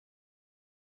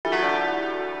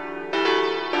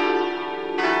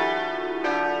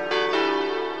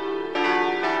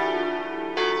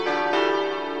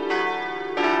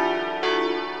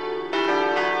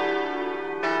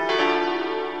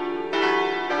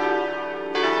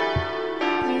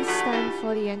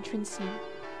before the entrance scene.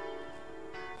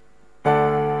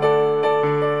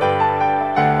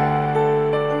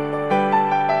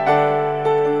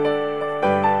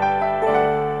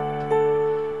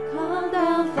 Come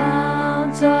thou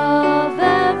fount of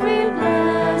every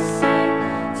blessing,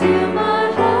 to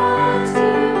my heart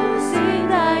to sing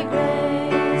thy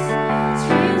grace.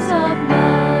 Streams of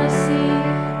mercy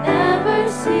never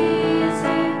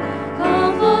ceasing,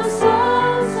 come for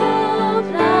songs of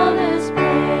loudest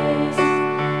praise.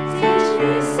 Teach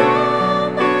me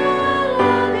some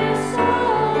melodious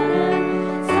sonnet,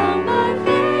 sung by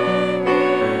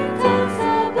flaming tongues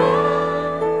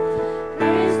above.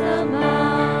 Praise the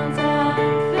mountain,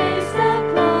 face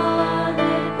upon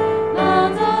it,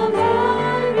 mount of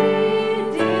thy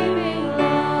redeeming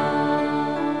love.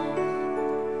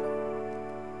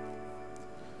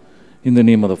 In the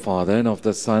name of the Father, and of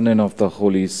the Son, and of the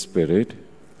Holy Spirit,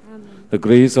 Amen. the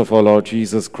grace of our Lord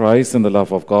Jesus Christ, and the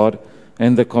love of God,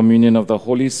 and the communion of the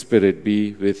Holy Spirit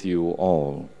be with you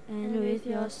all. And with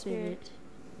your spirit.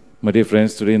 My dear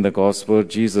friends, today in the Gospel,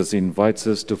 Jesus invites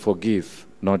us to forgive,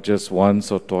 not just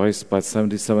once or twice, but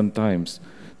 77 times,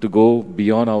 to go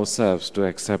beyond ourselves to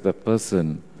accept the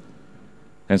person.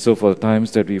 And so for the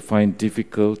times that we find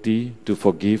difficulty to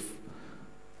forgive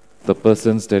the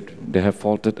persons that they have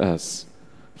faulted us,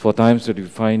 for times that we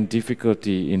find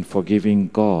difficulty in forgiving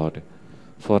God,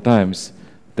 for times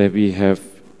that we have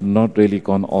not really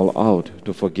gone all out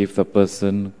to forgive the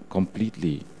person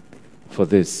completely, for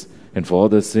this and for all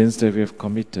the sins that we have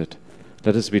committed,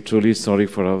 let us be truly sorry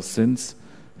for our sins,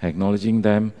 acknowledging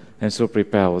them, and so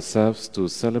prepare ourselves to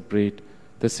celebrate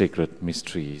the sacred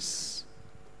mysteries.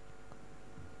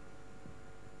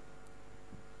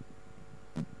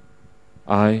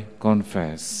 I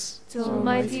confess To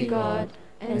Almighty God,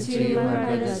 and to you, my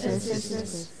brothers and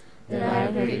sisters, that I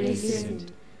have greatly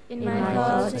sinned, in my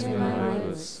thoughts and in my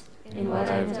words, in what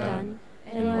I have done,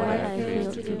 and in what I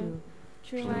failed to do,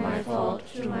 through my fault,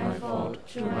 through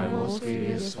my most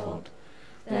grievous fault.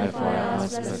 Therefore I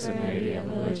ask Blessed Mary, a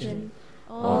Virgin,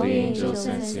 all the angels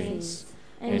and saints,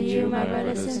 and you, my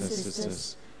brothers and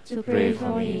sisters, to pray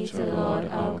for me to the Lord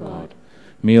our God.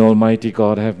 May Almighty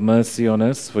God have mercy on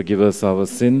us, forgive us our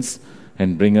sins,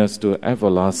 and bring us to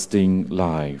everlasting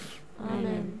life.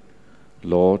 Amen.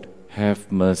 Lord,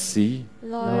 have mercy.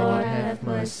 Lord, have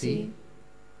mercy.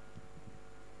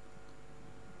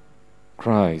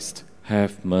 Christ,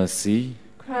 have mercy.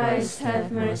 Christ,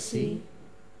 have mercy.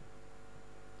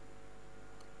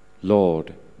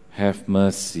 Lord, have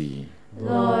mercy.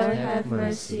 Lord, have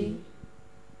mercy.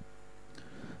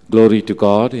 Glory to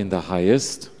God in the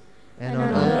highest, And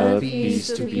on earth peace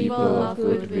to people of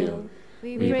good will.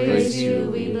 We praise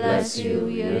you, we bless you,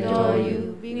 we adore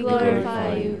you, we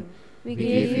glorify you. We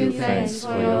give you thanks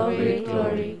for your great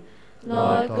glory.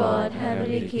 Lord God,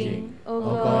 Heavenly King, O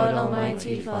God,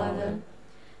 Almighty Father.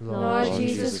 Lord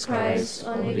Jesus Christ,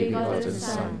 only begotten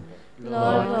Son.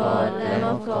 Lord God, Lamb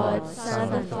of God,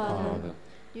 Son of the Father.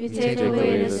 You take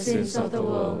away the sins of the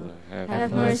world.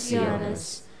 Have mercy on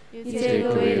us. You take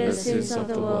away the sins of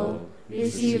the world.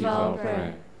 Receive our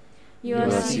prayer. You are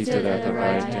seated at the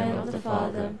right hand of the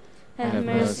Father. Have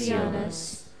mercy on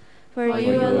us. For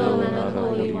you alone are the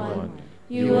Holy One.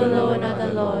 You alone are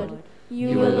the Lord.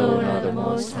 You alone are the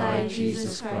Most High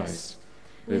Jesus Christ.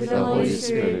 With the Holy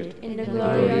Spirit, in the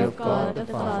glory of God the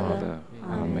Father.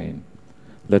 Amen.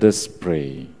 Let us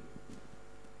pray.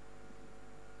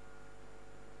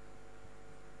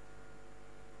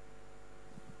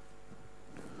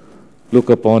 Look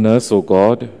upon us, O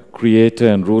God, Creator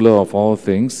and ruler of all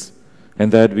things,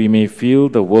 and that we may feel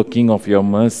the working of your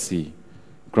mercy.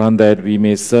 Grant that we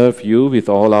may serve you with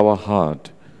all our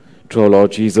heart. Through our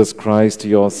Lord Jesus Christ,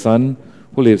 your Son,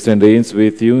 who lives and reigns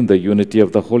with you in the unity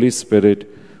of the Holy Spirit,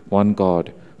 one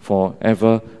God, for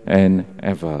ever and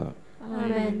ever.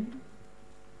 Amen.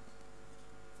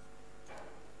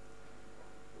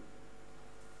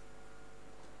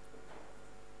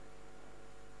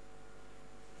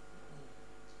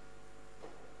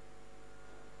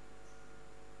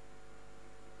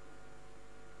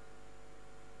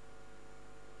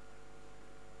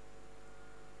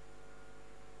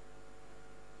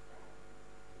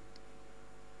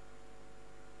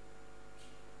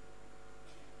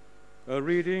 A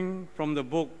reading from the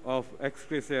book of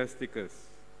Ecclesiasticus.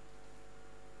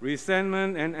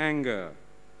 Resentment and anger,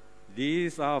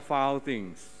 these are foul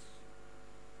things,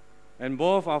 and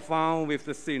both are found with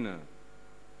the sinner.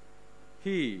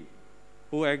 He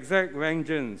who exacts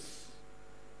vengeance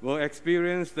will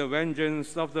experience the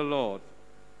vengeance of the Lord,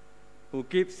 who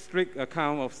keeps strict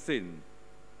account of sin.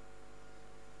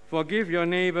 Forgive your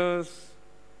neighbors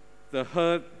the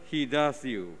hurt he does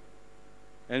you,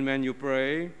 And when you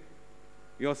pray,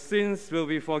 your sins will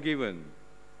be forgiven.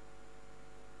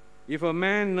 If a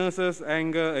man nurses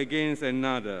anger against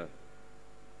another,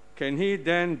 can he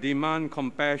then demand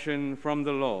compassion from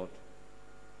the Lord?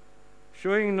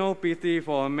 Showing no pity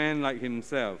for a man like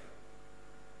himself,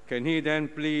 can he then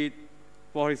plead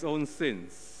for his own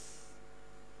sins?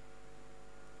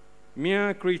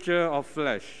 Mere creature of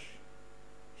flesh,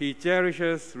 he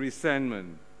cherishes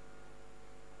resentment.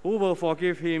 Who will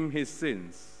forgive him his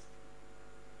sins?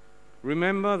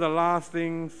 Remember the last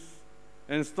things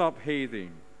and stop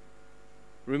hating.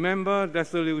 Remember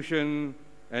dissolution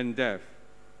and death,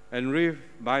 and live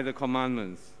by the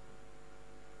commandments.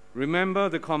 Remember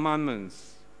the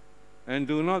commandments, and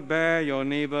do not bear your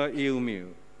neighbor ill will.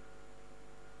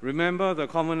 Remember the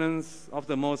covenants of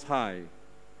the Most High,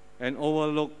 and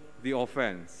overlook the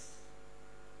offense.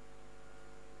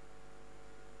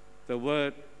 The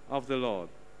word of the Lord.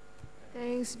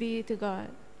 Thanks be to God.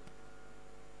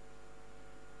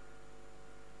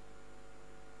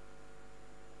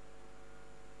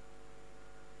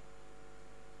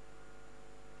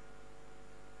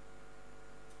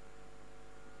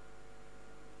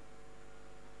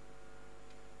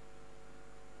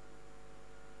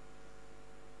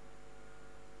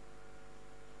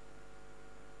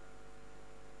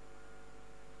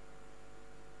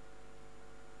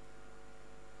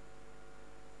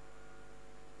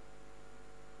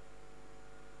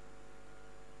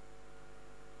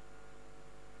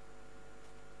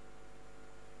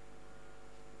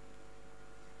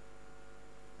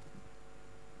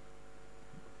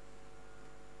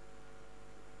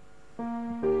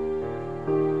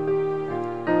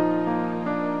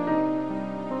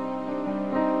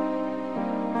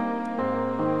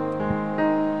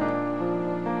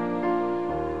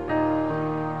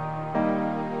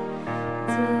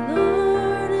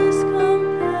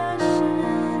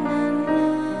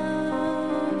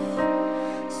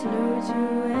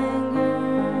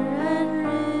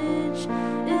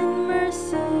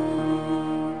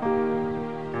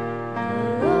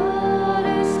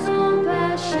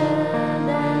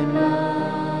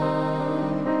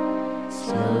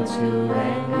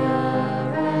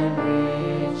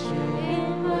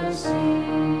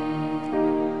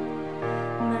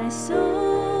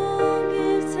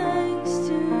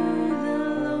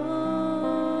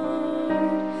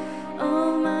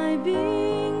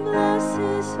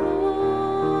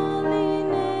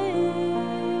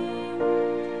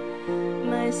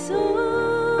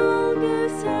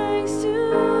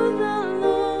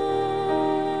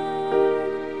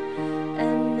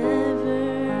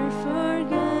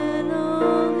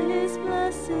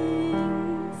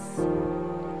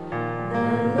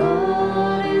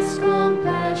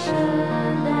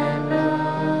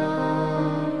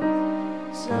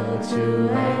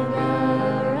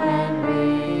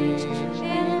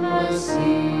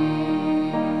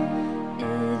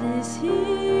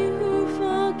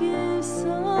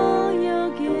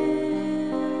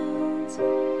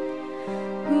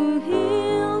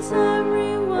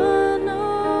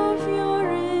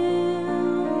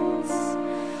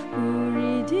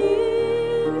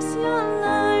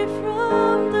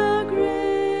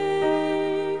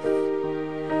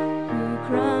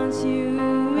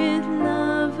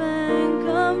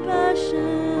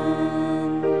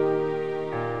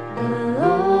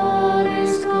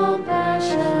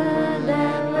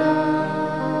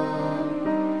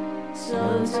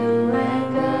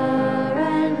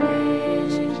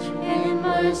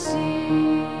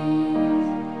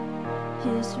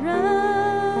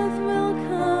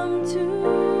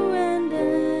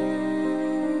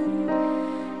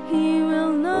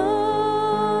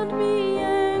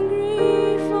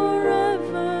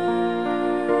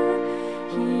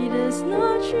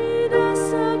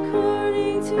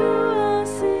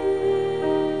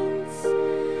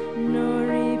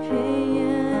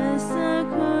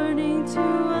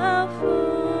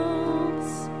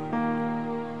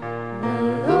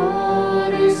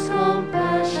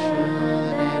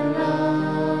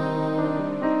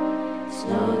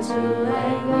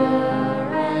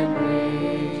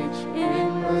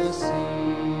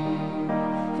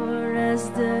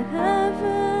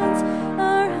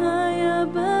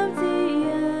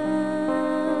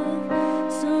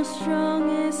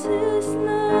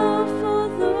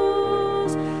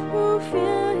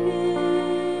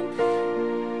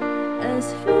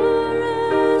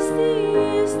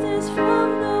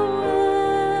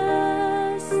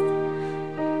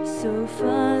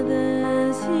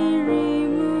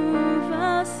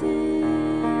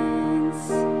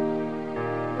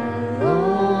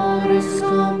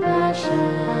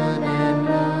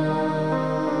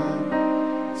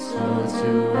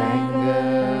 To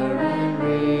anger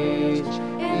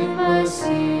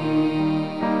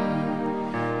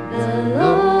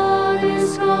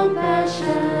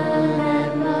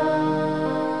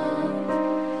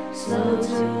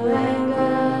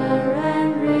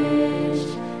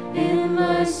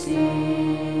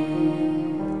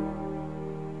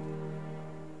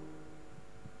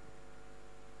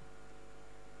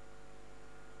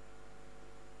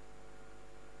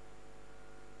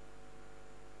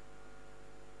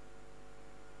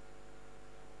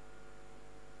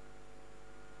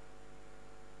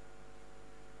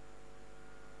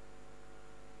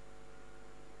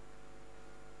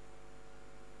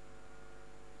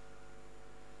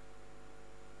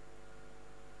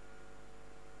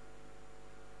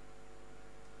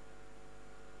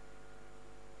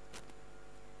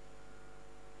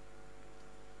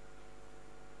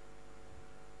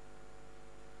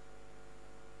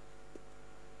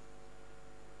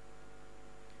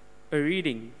A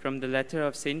reading from the letter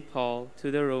of St. Paul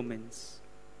to the Romans.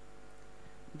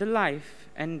 The life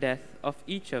and death of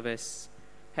each of us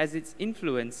has its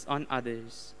influence on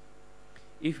others.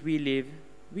 If we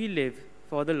live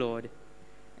for the Lord,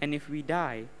 and if we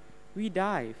die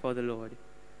for the Lord,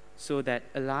 so that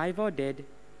alive or dead,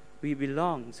 we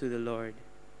belong to the Lord.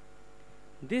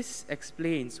 This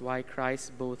explains why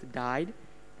Christ both died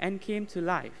and came to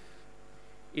life.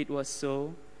 It was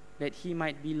so that he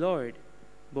might be Lord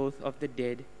both of the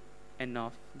dead and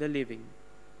of the living.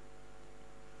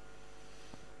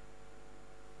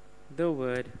 The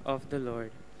word of the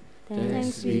Lord.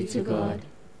 Thanks be to God.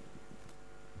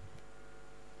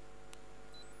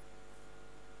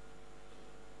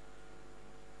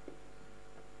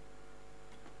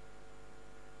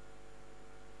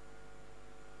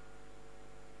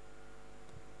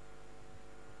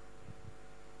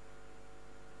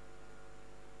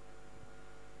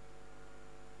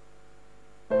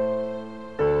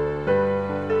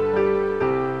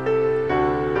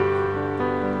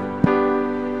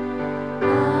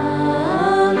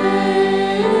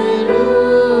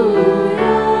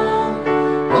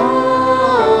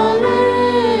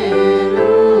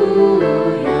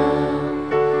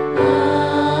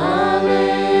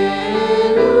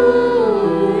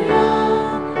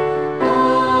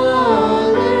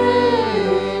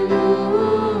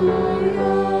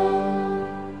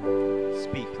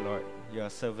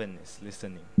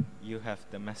 Listening, you have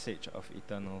the message of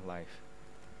eternal life.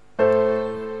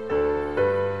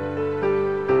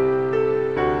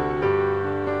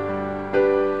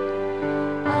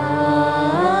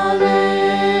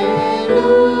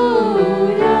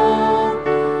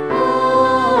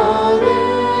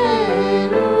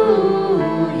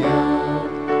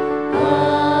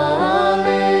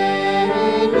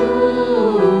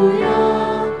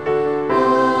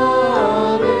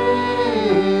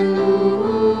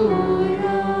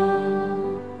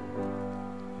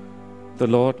 The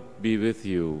Lord be with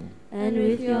you. And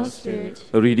with your spirit.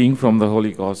 A reading from the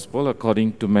Holy Gospel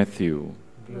according to Matthew.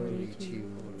 Glory to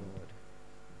you, O Lord.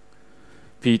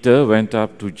 Peter went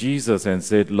up to Jesus and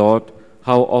said, Lord,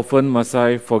 how often must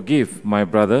I forgive my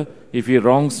brother if he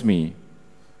wrongs me?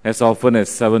 As often as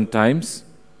 7 times?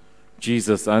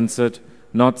 Jesus answered,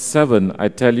 Not 7, I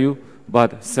tell you,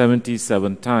 but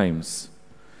 77 times.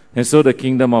 And so the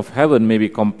kingdom of heaven may be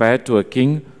compared to a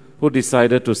king who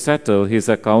decided to settle his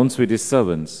accounts with his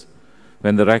servants.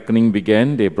 When the reckoning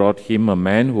began, they brought him a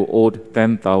man who owed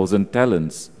 10,000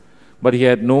 talents, but he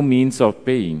had no means of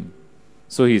paying.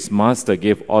 So his master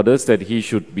gave orders that he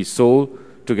should be sold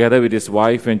together with his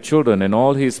wife and children and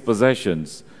all his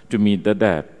possessions to meet the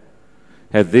debt.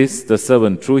 At this, the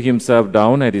servant threw himself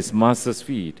down at his master's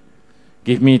feet.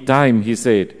 Give me time, he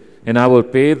said, and I will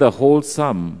pay the whole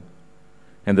sum.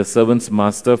 And the servant's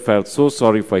master felt so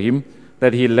sorry for him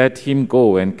that he let him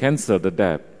go and canceled the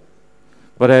debt.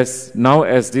 But as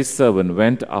this servant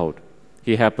went out,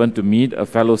 he happened to meet a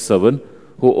fellow servant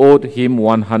who owed him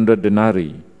 100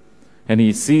 denarii. And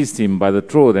he seized him by the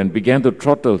throat and began to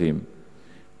throttle him.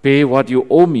 Pay what you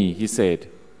owe me, he said.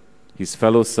 His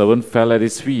fellow servant fell at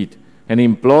his feet and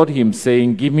implored him,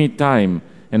 saying, Give me time,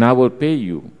 and I will pay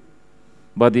you.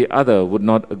 But the other would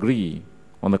not agree.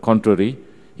 On the contrary,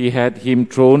 he had him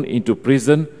thrown into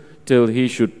prison till he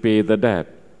should pay the debt.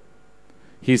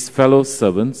 His fellow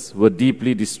servants were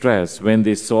deeply distressed when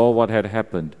they saw what had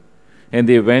happened, and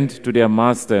they went to their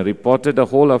master and reported the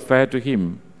whole affair to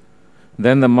him.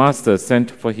 Then the master sent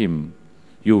for him.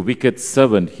 You wicked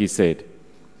servant, he said,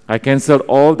 I cancelled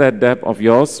all that debt of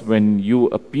yours when you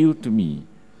appealed to me.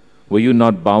 Were you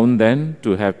not bound then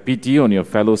to have pity on your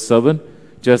fellow servant,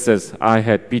 just as I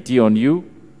had pity on you?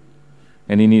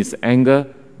 And in his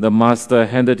anger, the master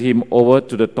handed him over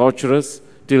to the torturers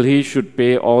till he should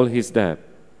pay all his debt.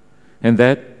 And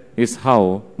that is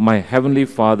how my heavenly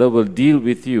Father will deal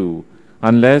with you,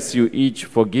 unless you each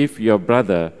forgive your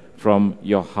brother from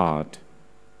your heart.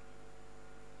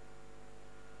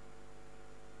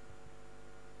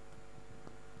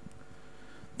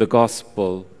 The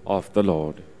Gospel of the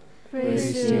Lord.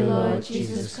 Praise to you, Lord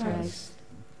Jesus Christ.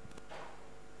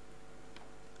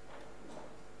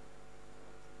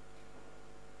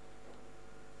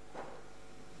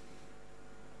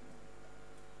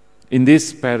 In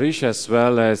this parish, as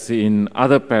well as in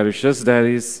other parishes, there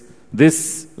is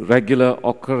this regular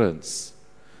occurrence.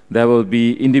 There will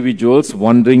be individuals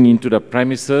wandering into the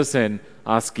premises and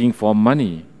asking for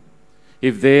money.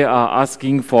 If they are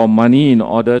asking for money in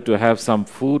order to have some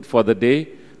food for the day,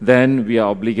 then we are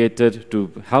obligated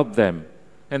to help them.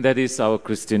 And that is our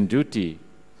Christian duty.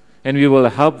 And we will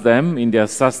help them in their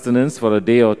sustenance for a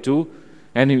day or two,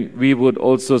 And we would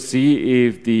also see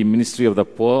if the Ministry of the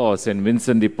Poor or St.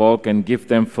 Vincent de Paul can give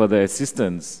them further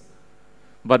assistance.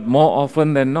 But more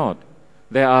often than not,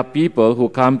 there are people who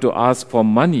come to ask for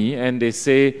money and they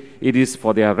say it is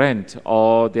for their rent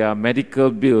or their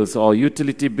medical bills or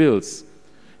utility bills.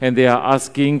 And they are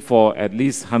asking for at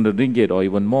least 100 ringgit or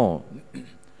even more.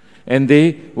 And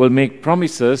they will make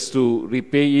promises to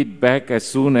repay it back as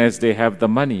soon as they have the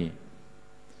money.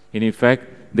 And in fact,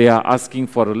 they are asking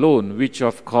for a loan, which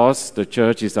of course the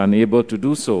church is unable to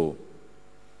do so.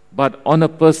 But on a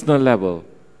personal level,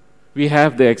 we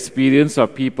have the experience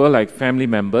of people like family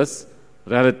members,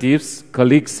 relatives,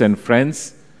 colleagues and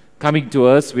friends coming to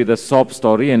us with a sob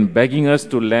story and begging us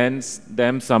to lend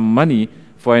them some money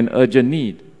for an urgent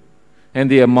need. And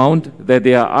the amount that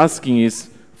they are asking is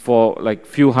for like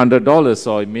few $100s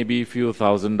or maybe few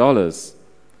 $1,000s.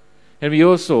 And we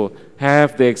also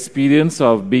have the experience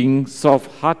of being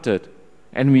soft-hearted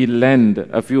and we lend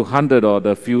a few $100 or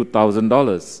a few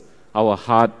 $1,000, our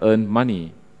hard-earned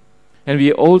money. And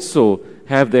we also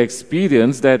have the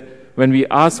experience that when we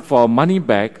ask for money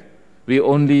back, we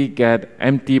only get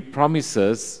empty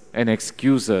promises and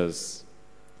excuses.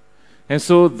 And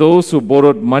so those who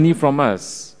borrowed money from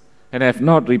us and have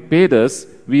not repaid us,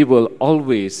 we will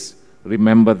always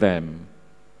remember them.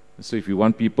 So if you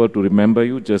want people to remember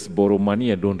you, just borrow money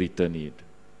and don't return it.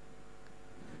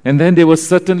 And then they will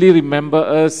certainly remember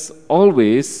us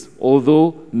always,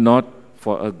 although not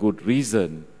for a good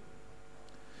reason.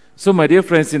 So my dear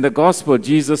friends, in the gospel,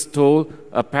 Jesus told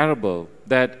a parable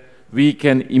that we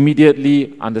can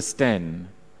immediately understand,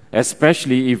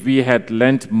 especially if we had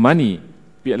lent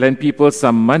people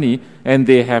some money and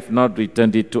they have not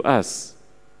returned it to us.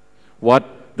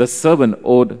 What the servant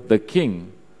owed the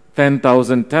king,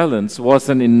 10,000 talents, was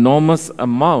an enormous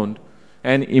amount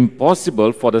and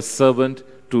impossible for the servant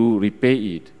to repay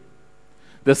it.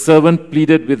 The servant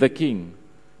pleaded with the king,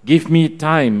 "Give me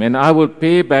time and I will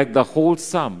pay back the whole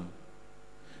sum."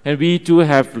 And we too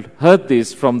have heard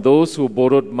this from those who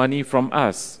borrowed money from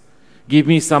us. "Give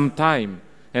me some time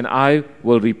and I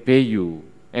will repay you."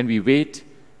 And we wait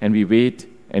and we wait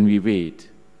and we wait.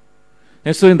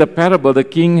 And so in the parable, the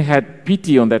king had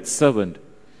pity on that servant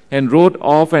and wrote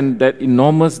off that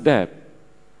enormous debt.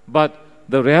 But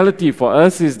the reality for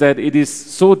us is that it is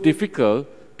so difficult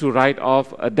to write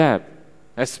off a debt,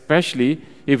 especially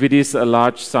if it is a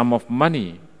large sum of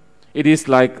money. It is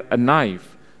like a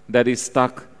knife that is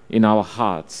stuck in our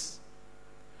hearts.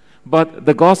 But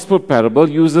the gospel parable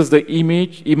uses the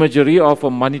imagery of a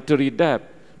monetary debt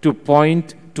to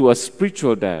point to a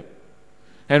spiritual debt.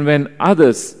 And when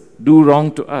others do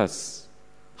wrong to us,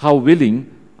 how willing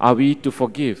are we to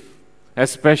forgive,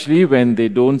 especially when they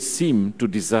don't seem to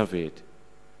deserve it?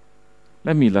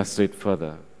 Let me illustrate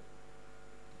further.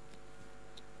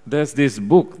 There's this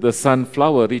book, The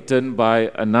Sunflower, written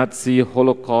by a Nazi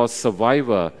Holocaust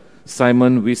survivor,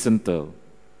 Simon Wiesenthal.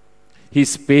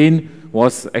 His pain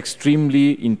was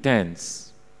extremely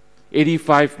intense.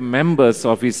 85 members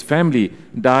of his family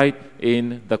died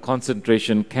in the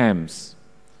concentration camps.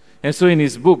 And so in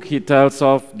his book, he tells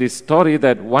of this story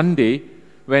that one day,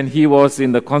 when he was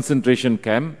in the concentration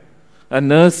camp, a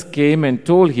nurse came and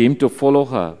told him to follow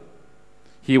her.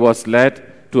 He was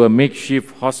led to a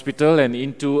makeshift hospital and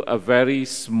into a very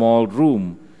small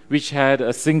room, which had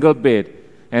a single bed,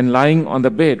 and lying on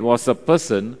the bed was a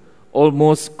person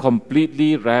almost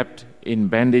completely wrapped in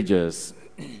bandages.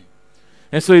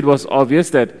 And so it was obvious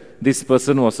that this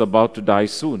person was about to die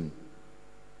soon.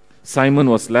 Simon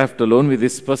was left alone with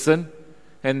this person,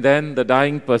 and then the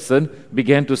dying person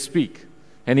began to speak,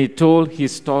 and he told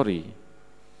his story.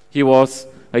 He was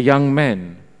a young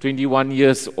man, 21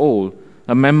 years old,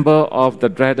 a member of the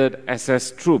dreaded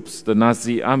SS troops, the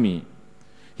Nazi army.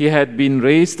 He had been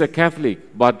raised a Catholic,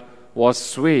 but was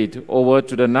swayed over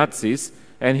to the Nazis,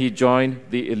 and he joined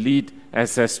the elite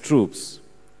SS troops.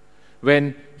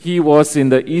 When he was in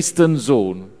the eastern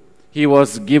zone, he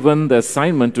was given the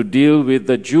assignment to deal with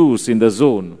the Jews in the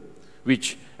zone,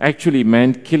 which actually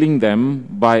meant killing them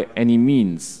by any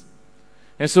means.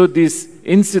 And so this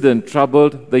incident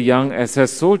troubled the young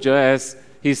SS soldier as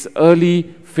his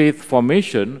early faith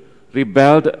formation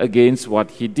rebelled against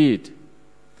what he did.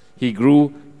 He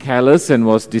grew careless and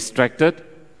was distracted,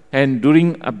 and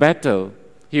during a battle,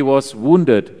 he was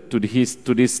wounded to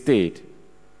this state.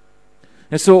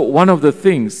 And so one of the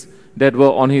things that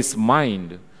were on his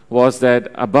mind was that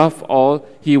above all,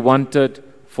 he wanted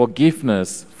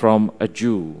forgiveness from a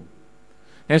Jew.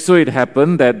 And so it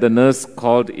happened that the nurse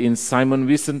called in Simon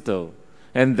Wiesenthal,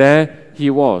 and there he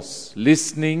was,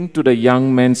 listening to the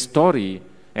young man's story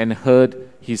and heard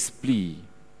his plea.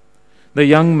 The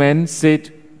young man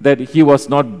said that he was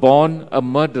not born a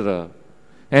murderer,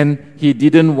 and he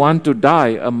didn't want to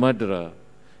die a murderer.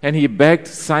 And he begged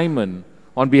Simon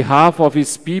on behalf of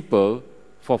his people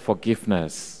for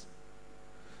forgiveness.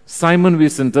 Simon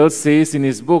Wiesenthal says in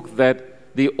his book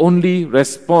that the only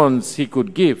response he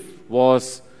could give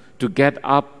was to get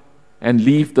up and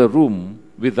leave the room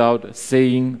without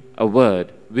saying a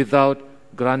word, without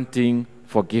granting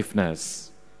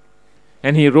forgiveness.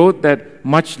 And he wrote that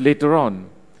much later on,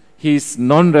 his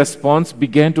non-response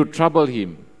began to trouble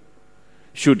him.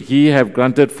 Should he have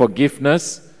granted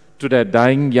forgiveness to that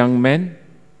dying young man?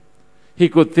 He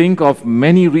could think of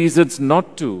many reasons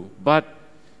not to, but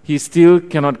he still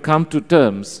cannot come to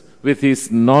terms with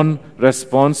his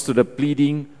non-response to the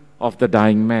pleading of the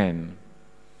dying man.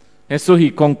 And so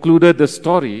he concluded the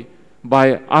story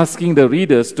by asking the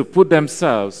readers to put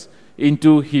themselves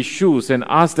into his shoes and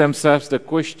ask themselves the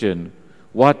question,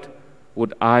 what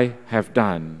would I have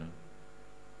done?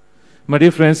 My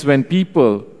dear friends, when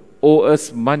people owe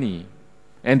us money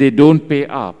and they don't pay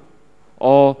up,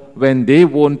 or when they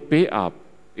won't pay up,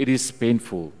 it is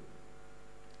painful.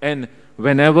 And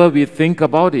whenever we think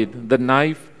about it, the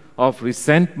knife of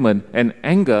resentment and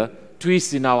anger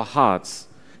twists in our hearts,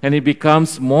 and it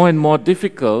becomes more and more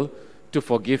difficult to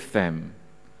forgive them.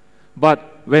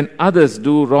 But when others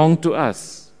do wrong to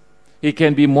us, it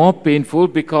can be more painful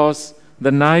because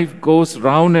the knife goes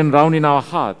round and round in our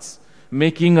hearts,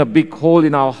 making a big hole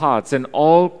in our hearts, and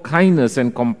all kindness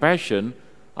and compassion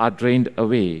are drained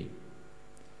away.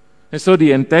 And so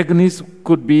the antagonist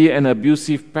could be an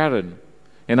abusive parent,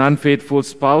 an unfaithful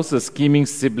spouse, a scheming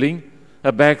sibling,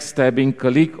 a backstabbing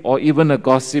colleague, or even a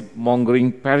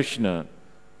gossip-mongering parishioner.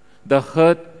 The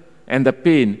hurt and the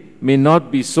pain may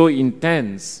not be so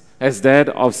intense as that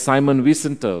of Simon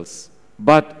Wiesenthal's,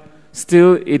 but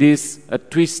still it is a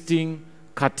twisting,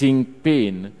 cutting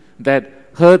pain that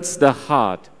hurts the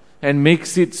heart and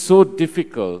makes it so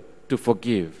difficult to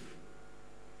forgive.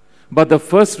 But the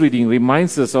first reading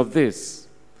reminds us of this.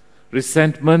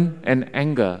 Resentment and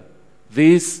anger,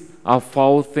 these are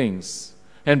foul things,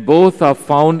 and both are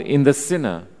found in the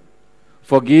sinner.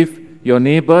 Forgive your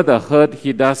neighbor the hurt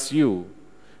he does you,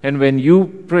 and when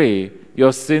you pray,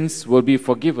 your sins will be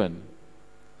forgiven.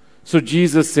 So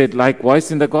Jesus said likewise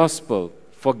in the gospel,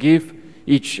 forgive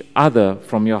each other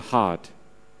from your heart,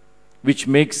 which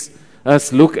makes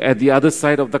us look at the other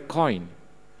side of the coin.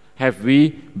 Have we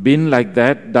been like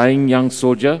that dying young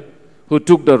soldier who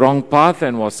took the wrong path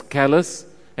and was careless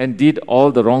and did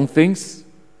all the wrong things?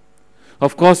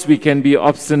 Of course, we can be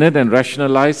obstinate and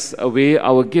rationalize away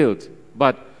our guilt,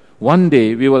 but one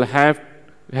day we will have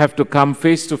to come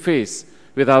face to face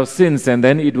with our sins, and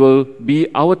then it will be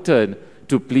our turn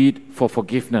to plead for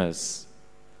forgiveness.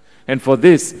 And for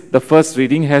this, the first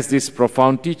reading has this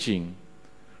profound teaching.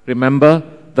 Remember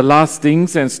the last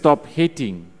things and stop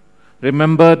hating.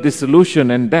 Remember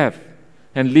dissolution and death,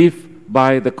 and live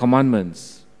by the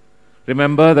commandments.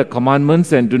 Remember the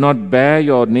commandments and do not bear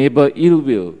your neighbor ill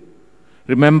will.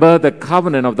 Remember the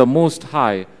covenant of the Most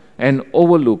High and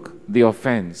overlook the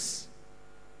offense.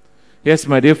 Yes,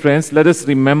 my dear friends, let us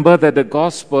remember that the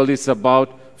gospel is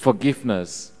about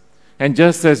forgiveness. And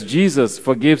just as Jesus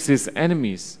forgives his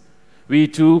enemies, we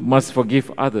too must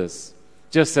forgive others.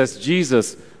 Just as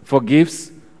Jesus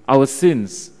forgives, our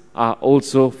sins are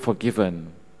also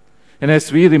forgiven. And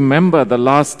as we remember the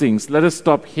last things, let us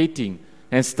stop hating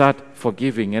and start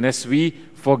forgiving. And as we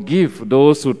forgive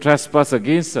those who trespass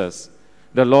against us,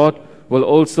 the Lord will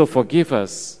also forgive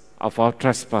us of our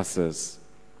trespasses.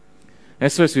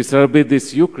 And so as we celebrate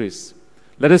this Eucharist,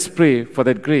 let us pray for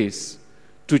that grace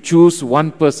to choose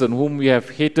one person whom we have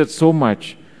hated so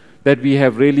much that we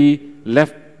have really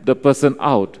left the person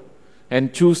out,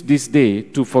 and choose this day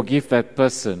to forgive that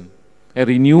person and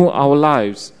renew our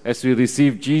lives as we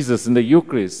receive Jesus in the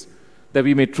Eucharist, that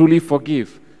we may truly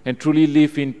forgive and truly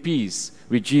live in peace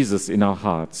with Jesus in our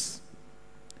hearts.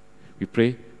 We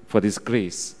pray for this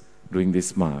grace during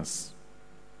this Mass.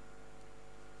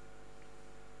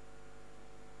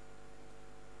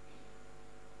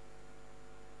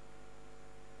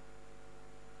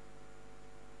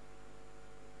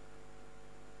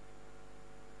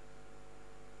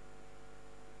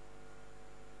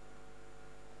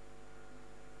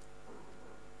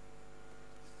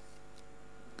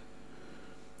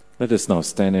 Let us now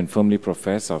stand and firmly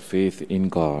profess our faith in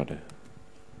God.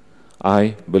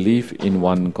 I believe in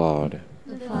one God,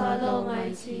 the Father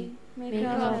Almighty, maker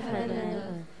of heaven and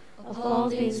earth, of all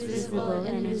things visible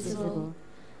and invisible.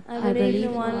 I believe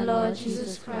in one Lord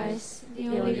Jesus Christ, the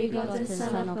only begotten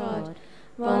Son of God,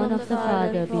 born of the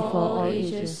Father before all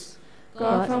ages,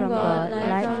 God from God,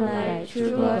 light from light,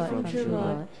 true God from true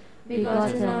God,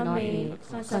 begotten not made,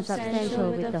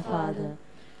 consubstantial with the Father.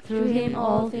 Through him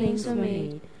all things were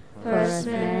made. For us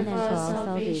man and for our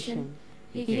salvation,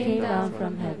 he came down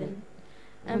from heaven,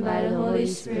 and by the Holy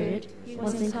Spirit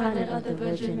was incarnate of the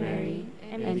Virgin Mary,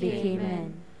 and became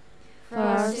man. For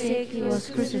our sake he was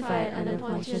crucified under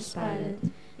Pontius Pilate.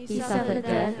 He suffered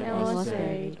death and was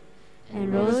buried,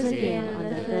 and rose again on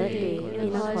the third day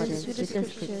in accordance with the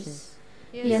Scriptures.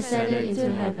 He ascended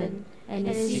into heaven, and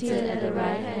is seated at the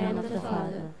right hand of the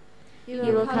Father. He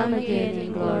will come again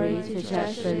in glory to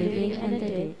judge the living and the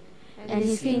dead, and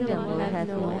his kingdom will have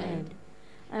no end.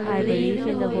 I believe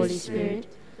in the Holy Spirit,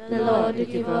 the Lord, the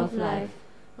giver of life,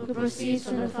 who proceeds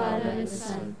from the Father and the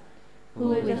Son, who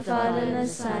with the Father and the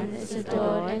Son is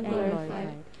adored and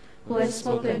glorified, who has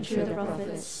spoken through the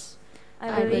prophets.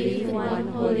 I believe in one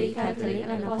holy Catholic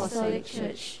and Apostolic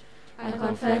Church. I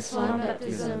confess one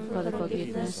baptism for the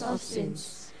forgiveness of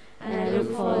sins, and I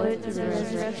look forward to the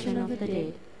resurrection of the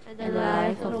dead and the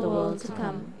life of the world to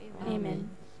come. Amen.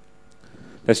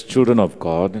 As children of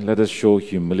God, let us show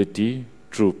humility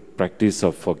through practice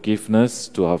of forgiveness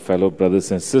to our fellow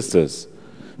brothers and sisters.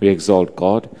 We exalt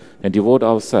God and devote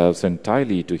ourselves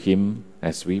entirely to Him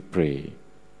as we pray.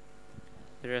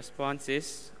 The response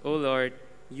is, O Lord,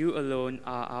 you alone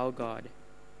are our God.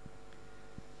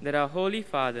 That our Holy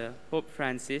Father, Pope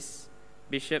Francis,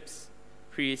 bishops,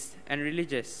 priests, and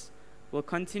religious will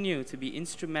continue to be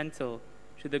instrumental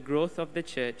to the growth of the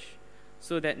Church,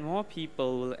 so that more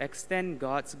people will extend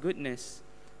God's goodness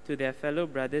to their fellow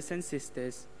brothers and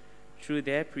sisters through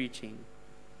their preaching.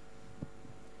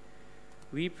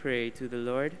 We pray to the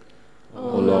Lord.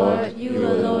 O Lord, you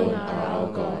alone are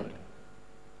our God.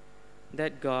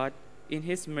 That God, in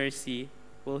His mercy,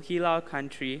 will heal our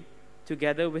country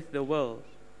together with the world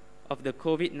of the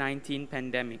COVID-19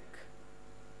 pandemic.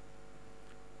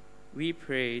 We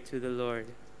pray to the Lord.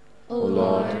 O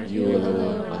Lord, you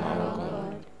alone are our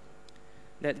God.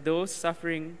 That those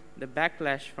suffering the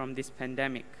backlash from this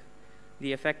pandemic,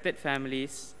 the affected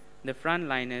families, the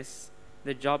frontliners,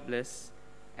 the jobless,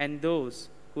 and those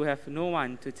who have no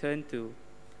one to turn to,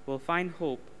 will find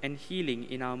hope and healing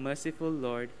in our merciful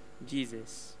Lord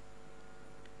Jesus.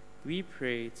 We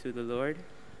pray to the Lord.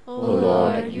 O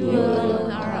Lord, you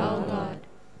alone are our God.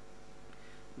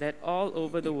 That all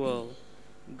over the world,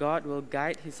 God will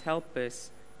guide His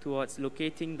helpers towards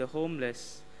locating the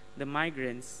homeless, the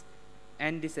migrants,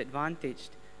 and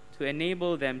disadvantaged, to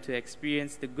enable them to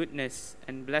experience the goodness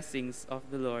and blessings of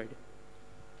the Lord.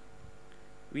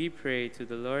 We pray to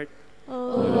the Lord.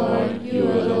 O Lord, you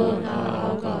alone are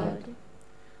our God.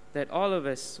 That all of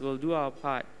us will do our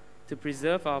part to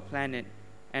preserve our planet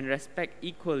and respect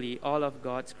equally all of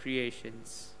God's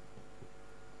creations.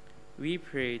 We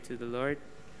pray to the Lord.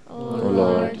 O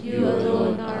Lord, you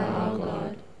alone are our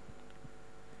God.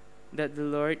 That the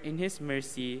Lord in His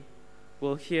mercy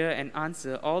will hear and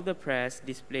answer all the prayers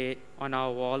displayed on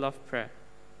our wall of prayer.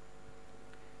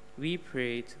 We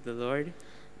pray to the Lord.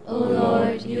 O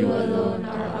Lord, you alone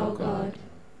are our God.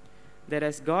 That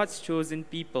as God's chosen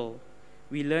people,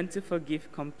 we learn to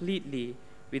forgive completely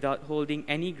without holding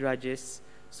any grudges,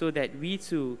 so that we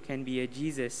too can be a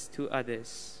Jesus to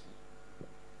others.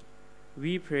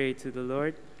 We pray to the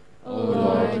Lord. O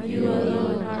Lord, you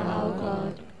alone are our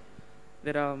God.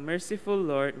 That our merciful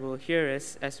Lord will hear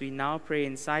us as we now pray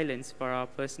in silence for our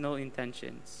personal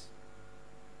intentions.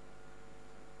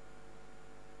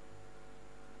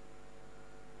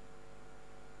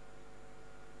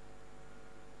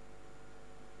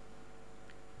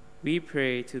 We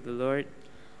pray to the Lord.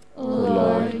 O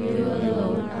Lord, you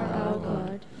alone are our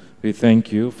God. We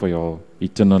thank you for your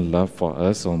eternal love for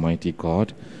us, Almighty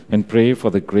God, and pray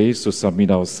for the grace to submit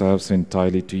ourselves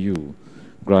entirely to you.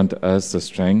 Grant us the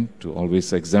strength to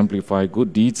always exemplify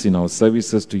good deeds in our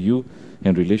services to you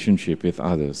and relationship with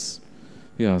others.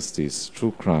 We ask this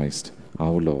through Christ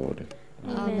our Lord.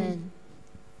 Amen.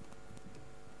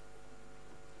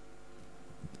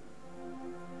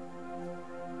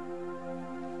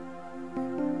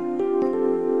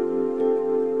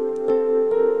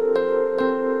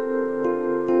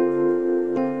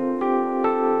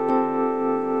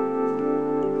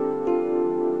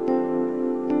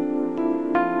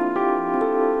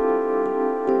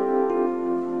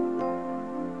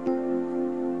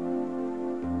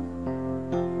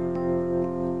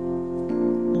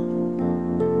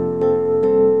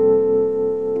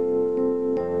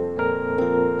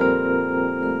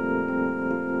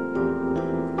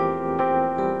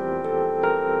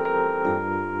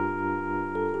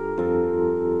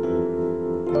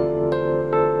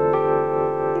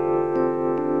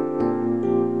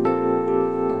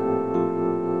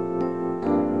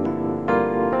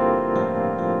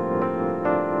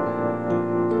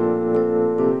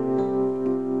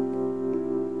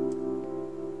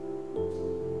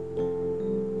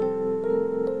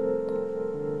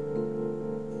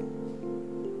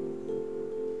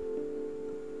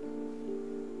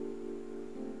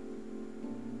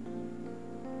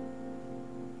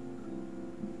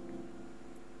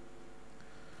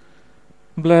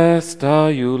 Blessed are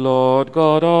you, Lord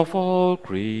God of all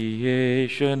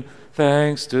creation.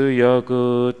 Thanks to your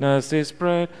goodness is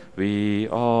bread we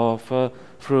offer,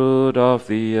 fruit of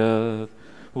the earth,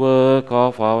 work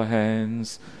of our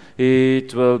hands.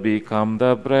 It will become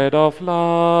the bread of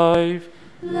life.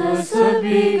 Blessed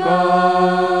be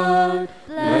God,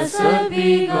 blessed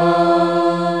be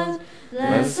God,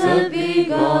 blessed be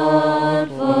God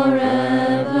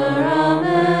forever.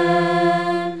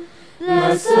 Amen.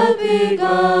 Blessed be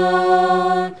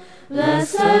God,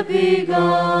 blessed be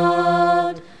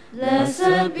God,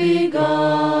 blessed be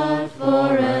God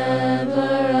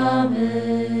forever.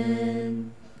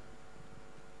 Amen.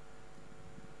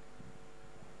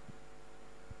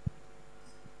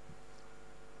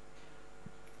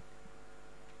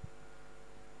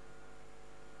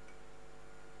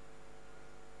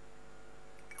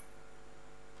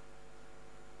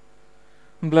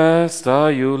 Blessed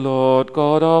are you, Lord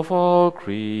God of all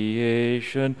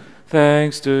creation.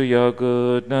 Thanks to your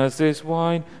goodness this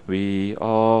wine we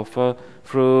offer,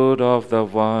 fruit of the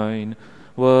vine,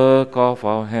 work of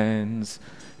our hands.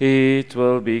 It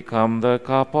will become the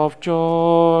cup of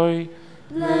joy.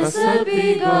 Blessed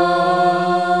be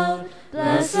God,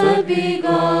 blessed be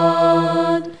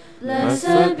God,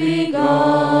 blessed be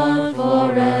God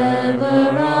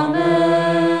forever.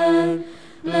 Amen.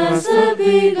 Blessed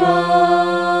be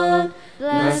God,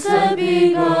 blessed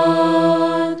be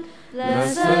God,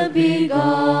 blessed be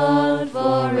God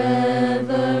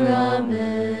forever.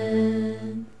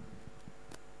 Amen.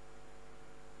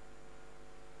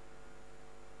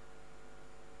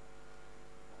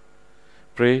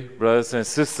 Pray, brothers and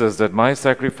sisters, that my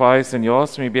sacrifice and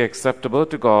yours may be acceptable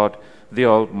to God, the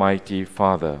Almighty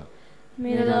Father.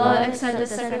 May the Lord accept the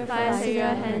sacrifice at your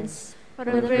hands, for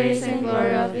the praise and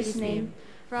glory of his name,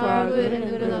 for our good and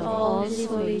the good of all his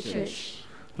holy church.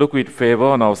 Look with favor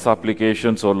on our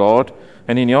supplications, O Lord,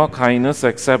 and in your kindness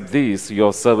accept these,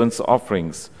 your servants'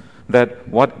 offerings, that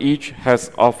what each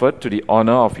has offered to the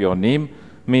honor of your name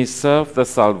may serve the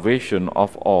salvation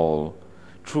of all.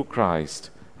 Through Christ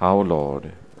our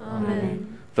Lord.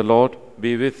 Amen. The Lord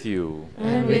be with you.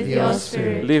 And with your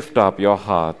spirit. Lift up your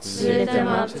hearts. Lift them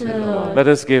up to the Lord. Let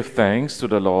us give thanks to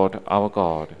the Lord our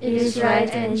God. It is right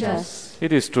and just.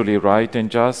 It is truly right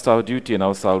and just, our duty and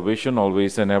our salvation,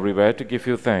 always and everywhere, to give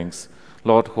you thanks,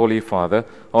 Lord, Holy Father,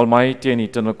 Almighty and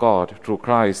eternal God, through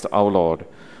Christ our Lord.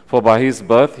 For by his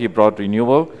birth he brought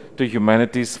renewal to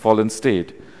humanity's fallen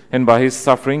state, and by his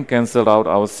suffering cancelled out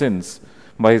our sins.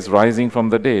 By his rising from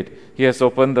the dead, he has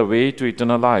opened the way to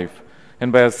eternal life,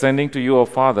 and by ascending to you, O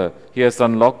Father, he has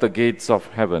unlocked the gates of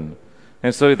heaven.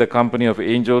 And so, in the company of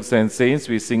angels and saints,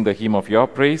 we sing the hymn of your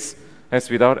praise, as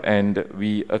without end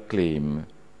we acclaim.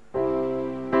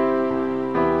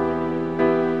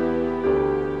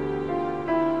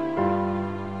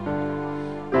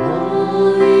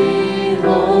 Holy,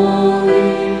 holy,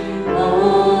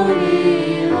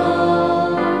 holy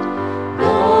Lord,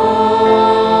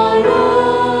 God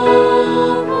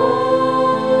of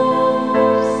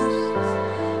hosts.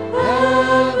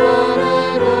 Heaven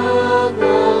and earth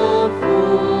are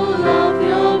full of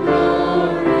your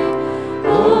glory.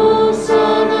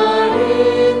 Hosanna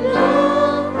in the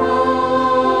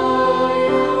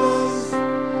highest.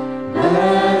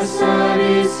 Blessed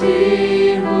is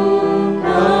he who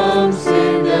comes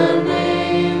in the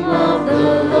name of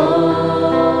the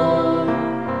Lord.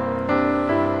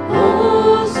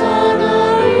 Hosanna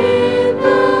in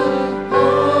the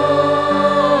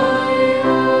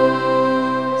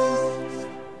highest.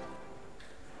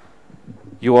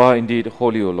 You are indeed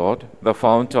holy, O Lord, the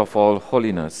fount of all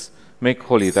holiness. Make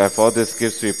holy, therefore, these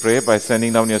gifts, we pray, by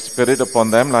sending down your Spirit upon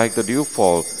them like the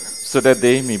dewfall, so that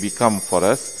they may become for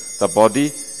us the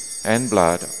body and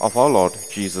blood of our Lord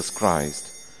Jesus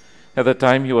Christ. At the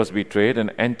time he was betrayed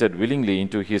and entered willingly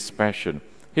into his passion,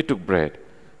 he took bread,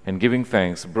 and giving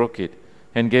thanks, broke it,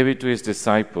 and gave it to his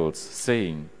disciples,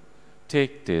 saying,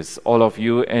 "Take this, all of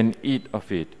you, and eat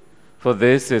of it, for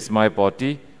this is my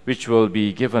body, which will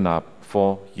be given up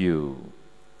for you."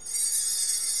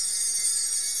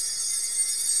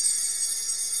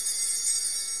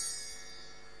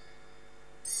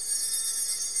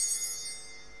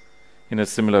 In a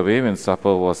similar way, when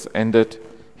supper was ended,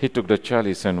 he took the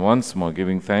chalice, and once more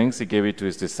giving thanks, he gave it to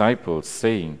his disciples,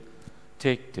 saying,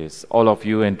 "Take this, all of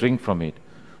you, and drink from it,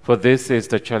 for this is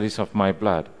the chalice of my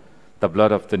blood, the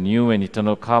blood of the new and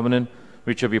eternal covenant,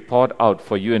 which will be poured out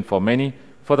for you and for many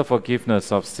for the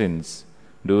forgiveness of sins.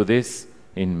 Do this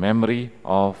in memory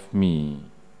of me."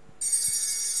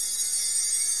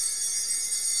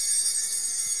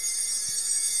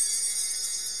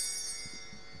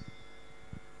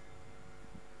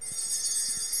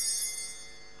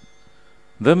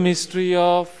 The mystery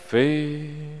of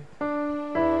faith. We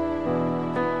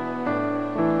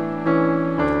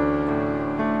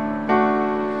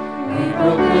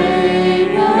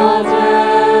proclaim your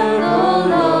death, O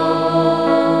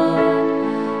Lord,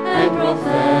 and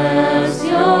profess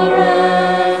your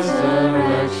resurrection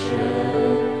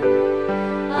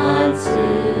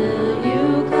until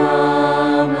you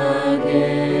come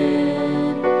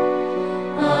again.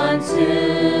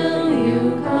 Until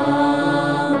you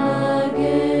come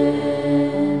again.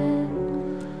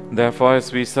 Therefore,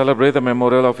 as we celebrate the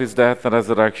memorial of his death and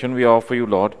resurrection, we offer you,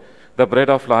 Lord, the bread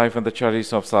of life and the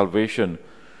chalice of salvation,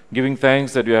 giving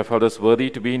thanks that you have held us worthy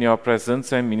to be in your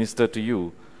presence and minister to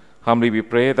you. Humbly we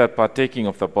pray that, partaking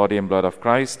of the body and blood of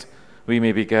Christ, we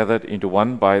may be gathered into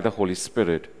one by the Holy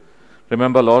Spirit.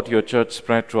 Remember, Lord, your church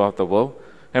spread throughout the world,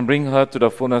 and bring her to the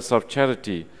fullness of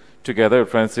charity, together with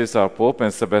Francis our Pope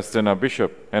and Sebastian our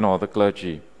Bishop and all the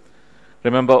clergy.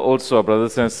 Remember also our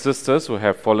brothers and sisters who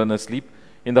have fallen asleep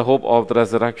in the hope of the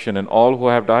resurrection, and all who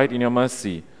have died in your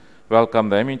mercy. Welcome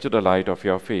them into the light of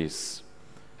your face.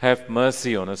 Have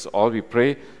mercy on us all, we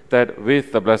pray, that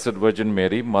with the Blessed Virgin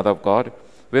Mary, Mother of God,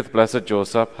 with Blessed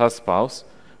Joseph, her spouse,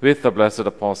 with the blessed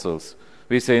apostles,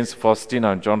 with Saints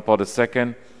Faustina and John Paul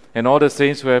II, and all the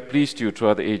saints who have pleased you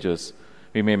throughout the ages,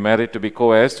 we may merit to be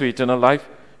co-heirs to eternal life,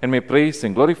 and may praise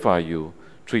and glorify you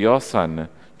through your Son,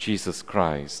 Jesus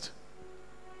Christ.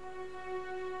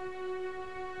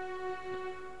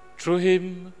 Through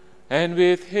him, and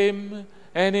with him,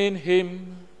 and in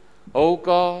him, O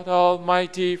God,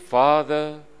 Almighty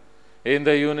Father, in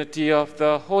the unity of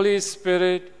the Holy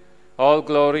Spirit, all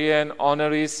glory and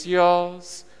honor is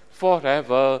yours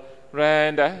forever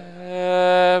and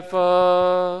ever.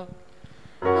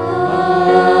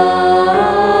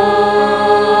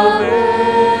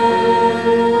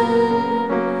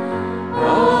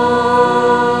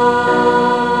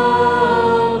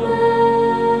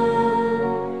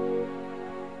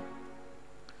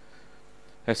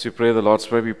 As we pray the Lord's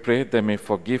Prayer, we pray that may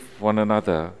forgive one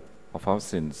another of our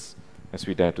sins, as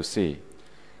we dare to say,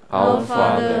 Our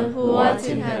Father, who art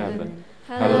in heaven,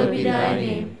 hallowed be thy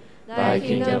name. Thy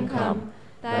kingdom come,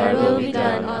 thy will be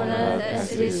done on earth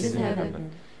as it is in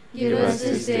heaven. Give us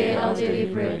this day our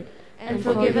daily bread, and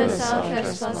forgive us our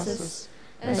trespasses,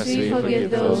 as we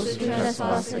forgive those who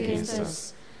trespass against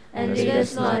us. And lead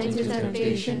us not into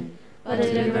temptation, but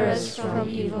deliver us from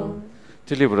evil.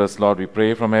 Deliver us, Lord, we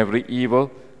pray, from every evil.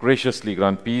 Graciously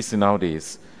grant peace in our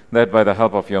days, that by the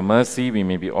help of your mercy we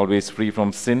may be always free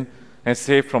from sin and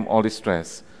safe from all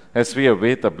distress, as we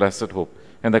await the blessed hope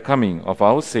and the coming of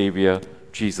our Saviour,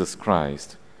 Jesus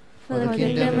Christ. For the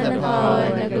kingdom and the power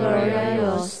and the glory are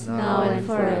yours, now and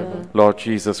forever. Lord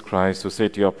Jesus Christ, who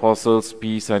said to your apostles,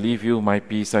 Peace I leave you, my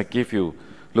peace I give you,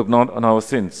 look not on our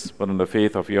sins, but on the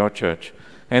faith of your church,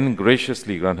 and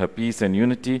graciously grant her peace and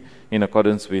unity in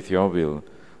accordance with your will,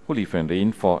 who live and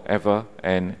reign for ever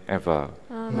and ever.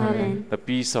 Amen. The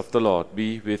peace of the Lord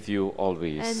be with you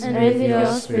always. And with your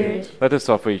spirit. Let us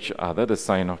offer each other the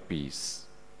sign of peace.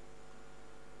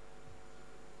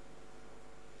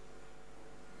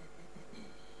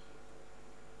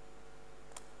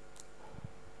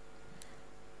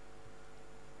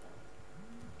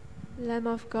 Lamb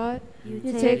of God,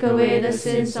 You take away the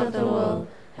sins of the world.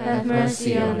 Have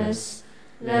mercy on us.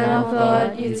 Lamb of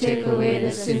God, you take away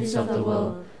the sins of the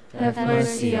world. Have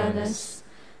mercy on us.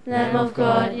 Lamb of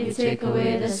God, you take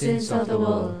away the sins of the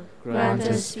world. Grant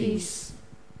us peace.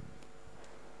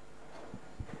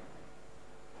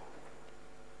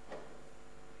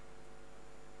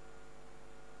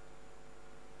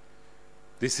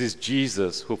 This is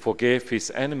Jesus who forgave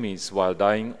his enemies while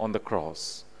dying on the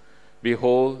cross.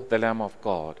 Behold the Lamb of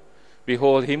God.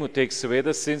 Behold him who takes away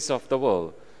the sins of the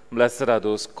world. Blessed are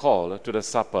those called to the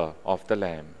supper of the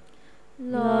Lamb.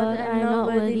 Lord, I am not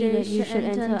worthy that you should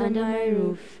enter under my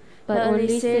roof, but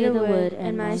only say the word,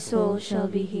 and my soul shall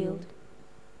be healed.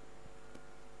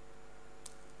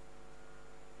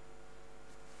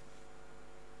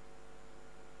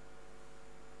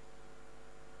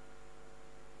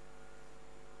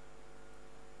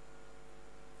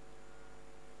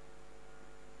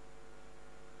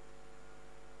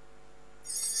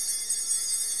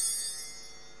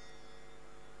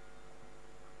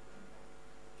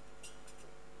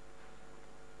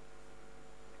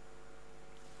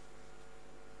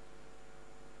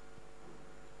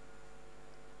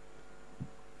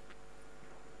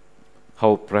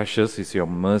 How precious is your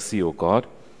mercy, O God!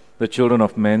 The children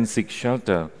of men seek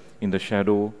shelter in the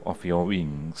shadow of your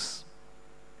wings.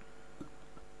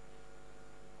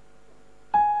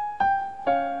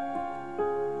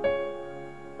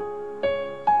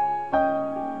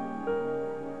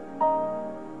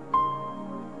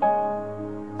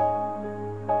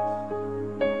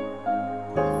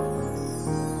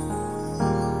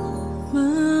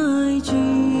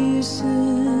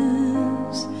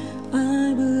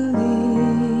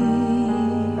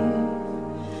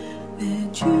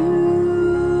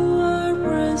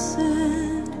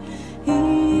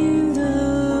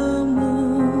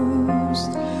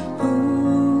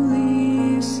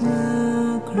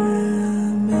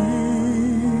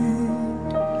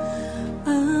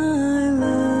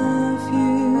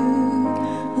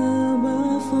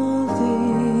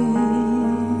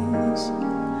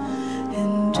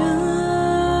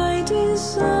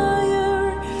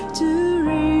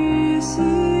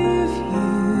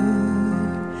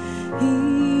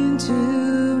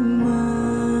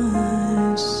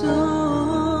 my soul,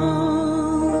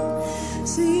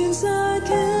 since I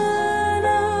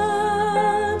cannot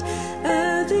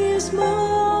at this moment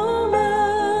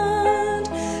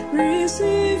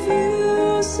receive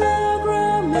you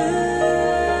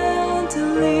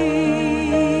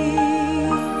sacramentally.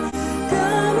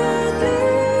 Come and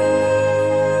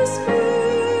please spiritually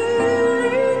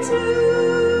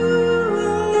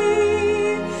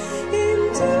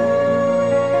into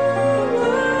my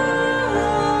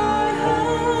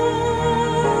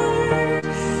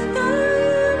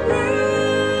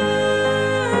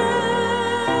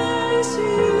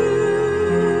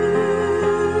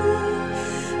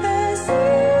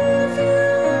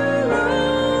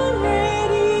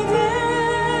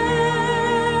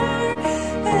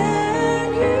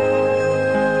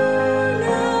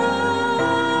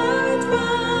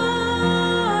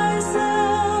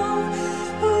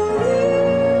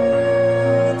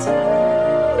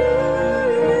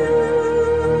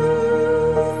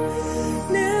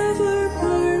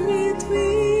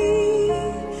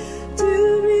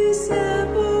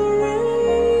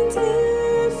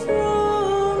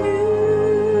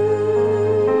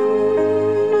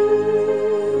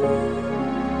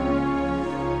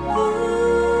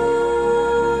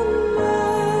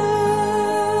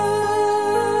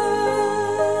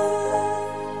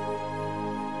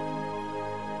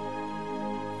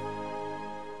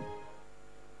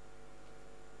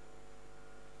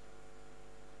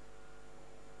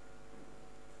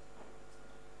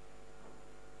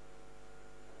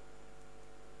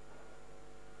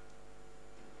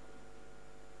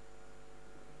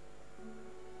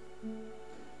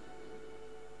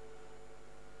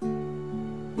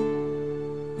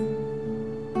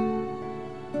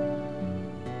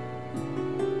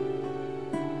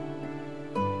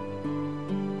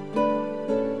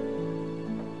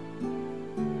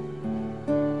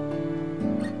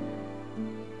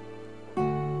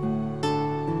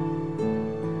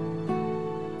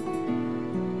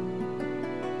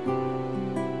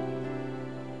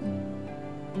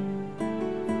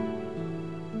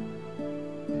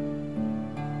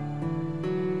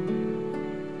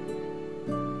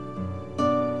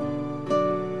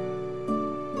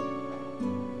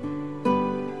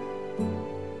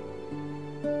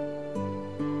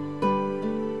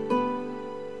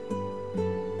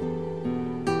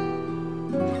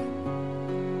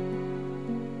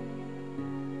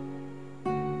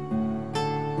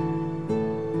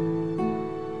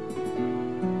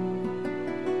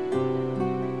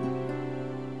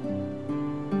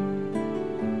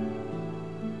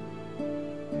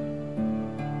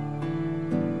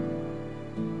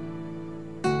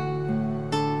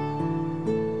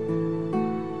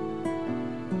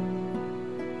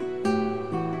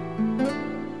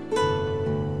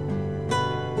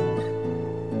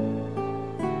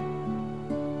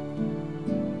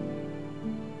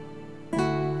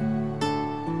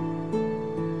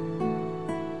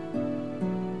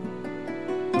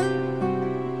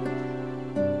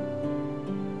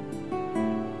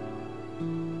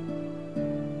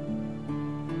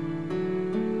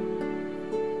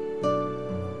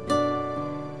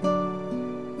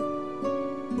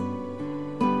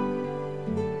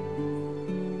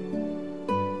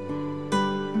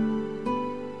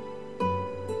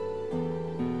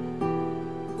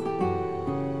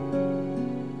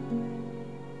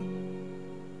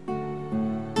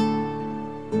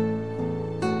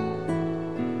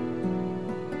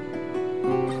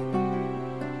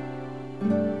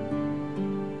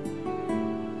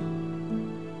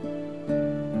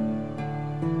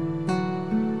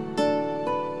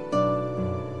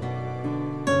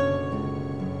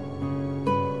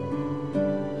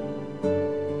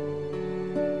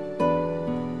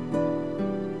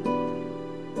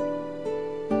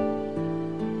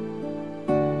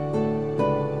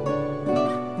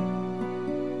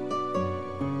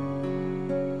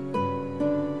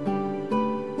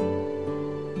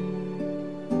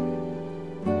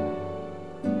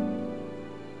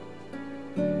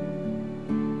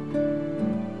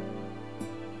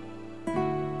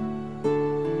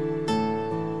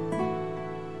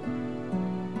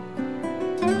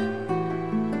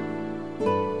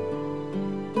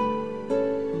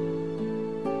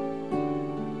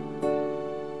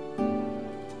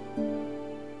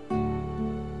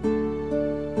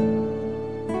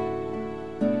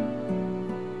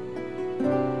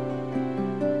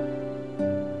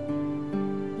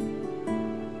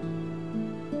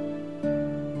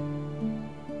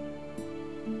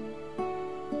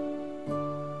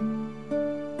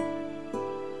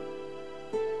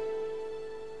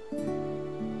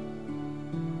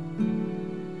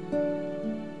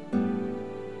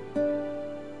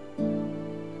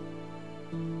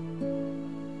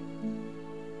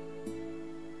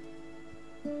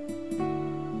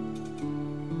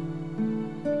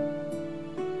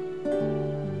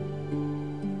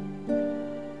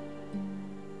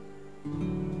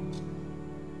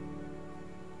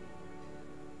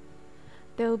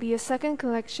There will be a second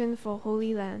collection for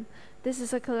Holy Land. This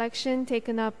is a collection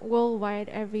taken up worldwide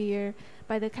every year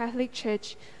by the Catholic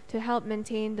Church to help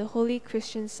maintain the holy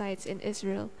Christian sites in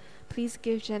Israel. Please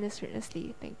give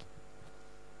generously. Thank you.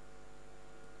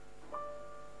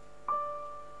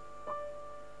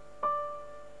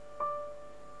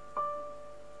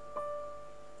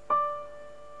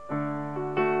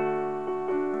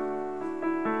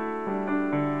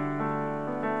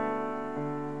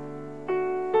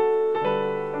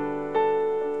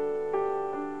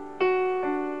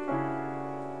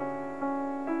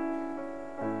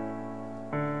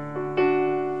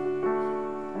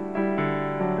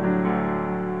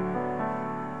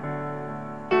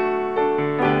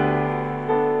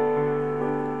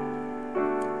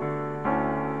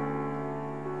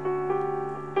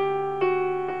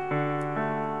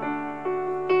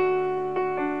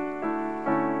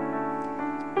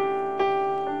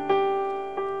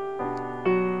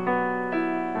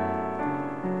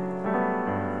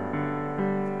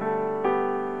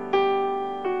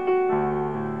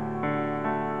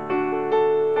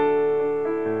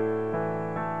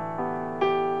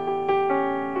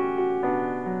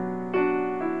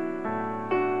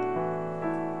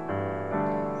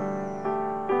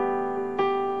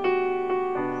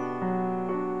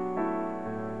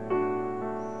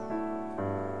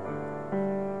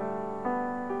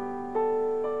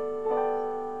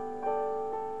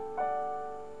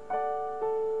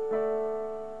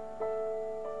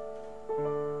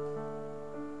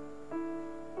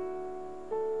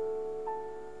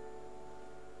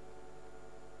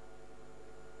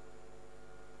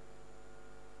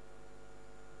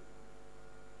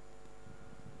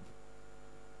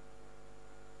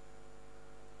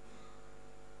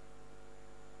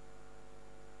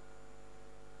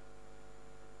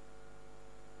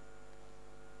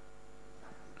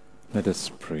 Let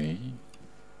us pray.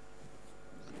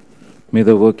 May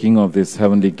the working of this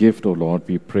heavenly gift, O Lord,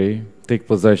 we pray, take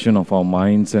possession of our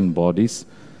minds and bodies,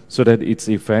 so that its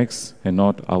effects and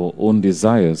not our own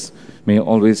desires may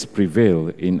always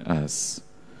prevail in us.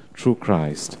 Through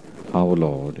Christ our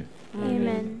Lord.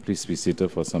 Amen. Please be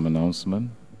seated for some announcement.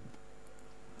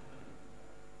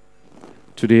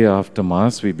 Today after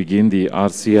Mass, we begin the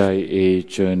RCIA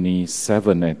Journey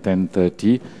 7 at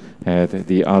 10:30 at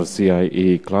the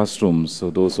RCIA classrooms. So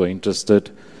those who are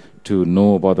interested to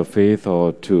know about the faith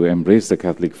or to embrace the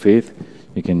Catholic faith,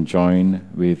 you can join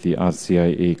with the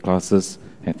RCIA classes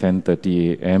at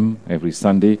 10:30 a.m. every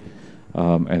Sunday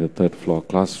at the third floor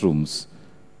classrooms.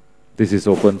 This is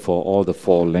open for all the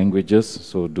 4 languages,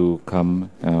 so do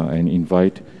come and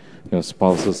invite your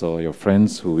spouses or your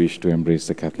friends who wish to embrace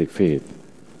the Catholic faith.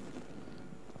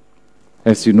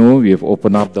 As you know, we have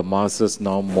opened up the masses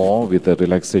now more with the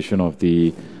relaxation of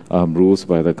the rules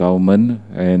by the government,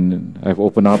 and I've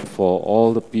opened up for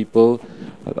all the people,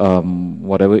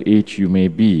 whatever age you may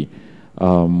be,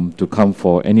 to come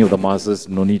for any of the masses.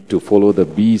 No need to follow the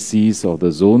BCs or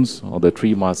the zones, or the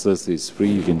 3 masses is free.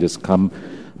 You can just come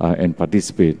and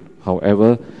participate.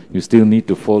 However, you still need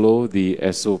to follow the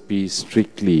SOP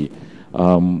strictly.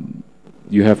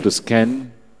 You have to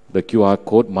scan the QR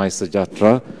code, My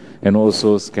Sajatra, and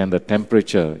also scan the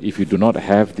temperature. If you do not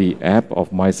have the app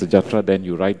of My Sajatra, then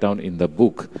you write down in the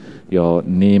book your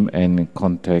name and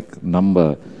contact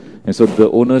number. And so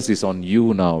the onus is on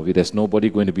you now. There's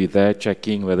nobody going to be there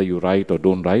checking whether you write or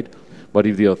don't write. But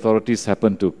if the authorities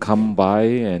happen to come by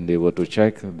and they were to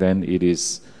check, then it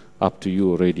is up to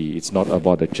you already. It's not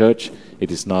about the church.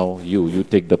 It is now you. You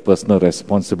take the personal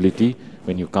responsibility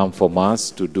when you come for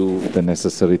Mass to do the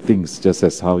necessary things, just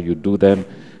as how you do them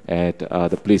at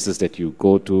the places that you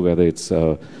go to, whether it's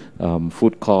a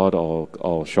food court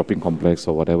or shopping complex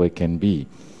or whatever it can be.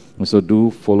 And so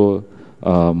do follow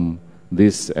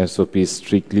this SOP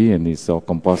strictly, and it's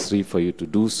compulsory for you to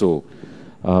do so.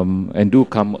 And do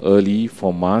come early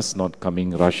for Mass, not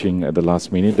coming rushing at the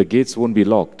last minute. The gates won't be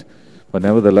locked, but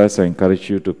nevertheless I encourage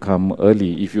you to come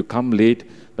early. If you come late,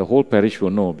 the whole parish will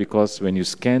know, because when you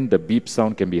scan, the beep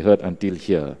sound can be heard until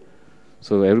here.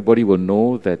 So everybody will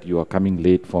know that you are coming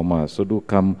late for Mass. So do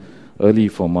come early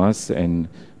for Mass and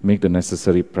make the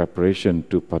necessary preparation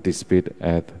to participate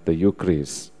at the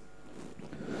Eucharist.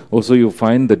 Also, you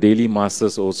find the daily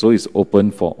Masses also is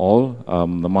open for all.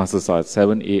 The Masses are at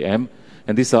 7 a.m.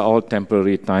 And these are all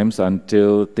temporary times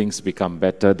until things become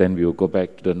better. Then we will go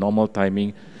back to the normal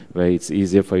timing where it's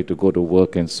easier for you to go to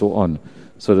work and so on.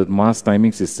 So the Mass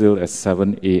timings is still at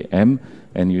 7 a.m.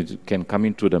 and you can come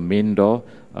in through the main door.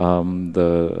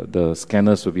 The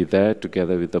scanners will be there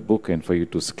together with the book, and for you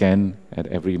to scan at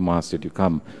every Mass that you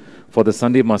come. For the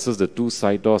Sunday Masses, the 2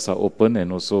 side doors are open,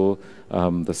 and also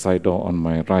the side door on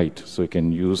my right. So you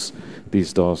can use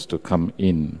these doors to come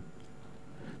in.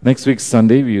 Next week,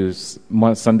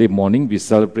 Sunday morning, we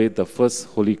celebrate the first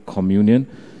Holy Communion.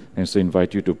 And so I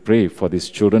invite you to pray for these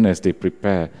children as they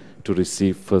prepare to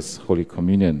receive First Holy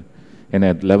Communion. And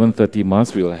at 11:30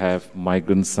 Mass, we will have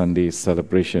Migrant Sunday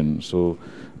celebration. So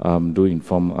do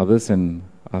inform others and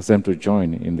ask them to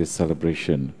join in this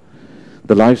celebration.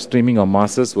 The live streaming of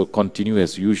Masses will continue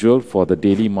as usual for the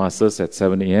daily Masses at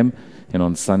 7 a.m. and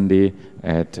on Sunday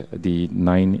at the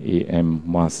 9 a.m.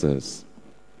 Masses.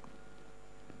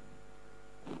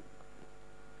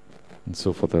 And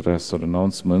so for the rest of the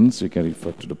announcements, you can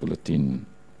refer to the bulletin.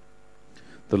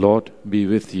 The Lord be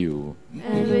with you.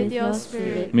 And with your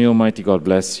spirit. May Almighty God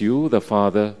bless you, the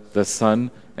Father, the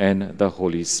Son, and the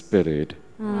Holy Spirit.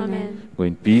 Amen. Go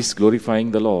in peace,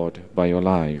 glorifying the Lord by your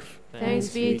life.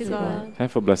 Thanks be to God.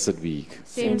 Have a blessed week.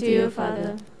 Same to you,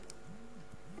 Father.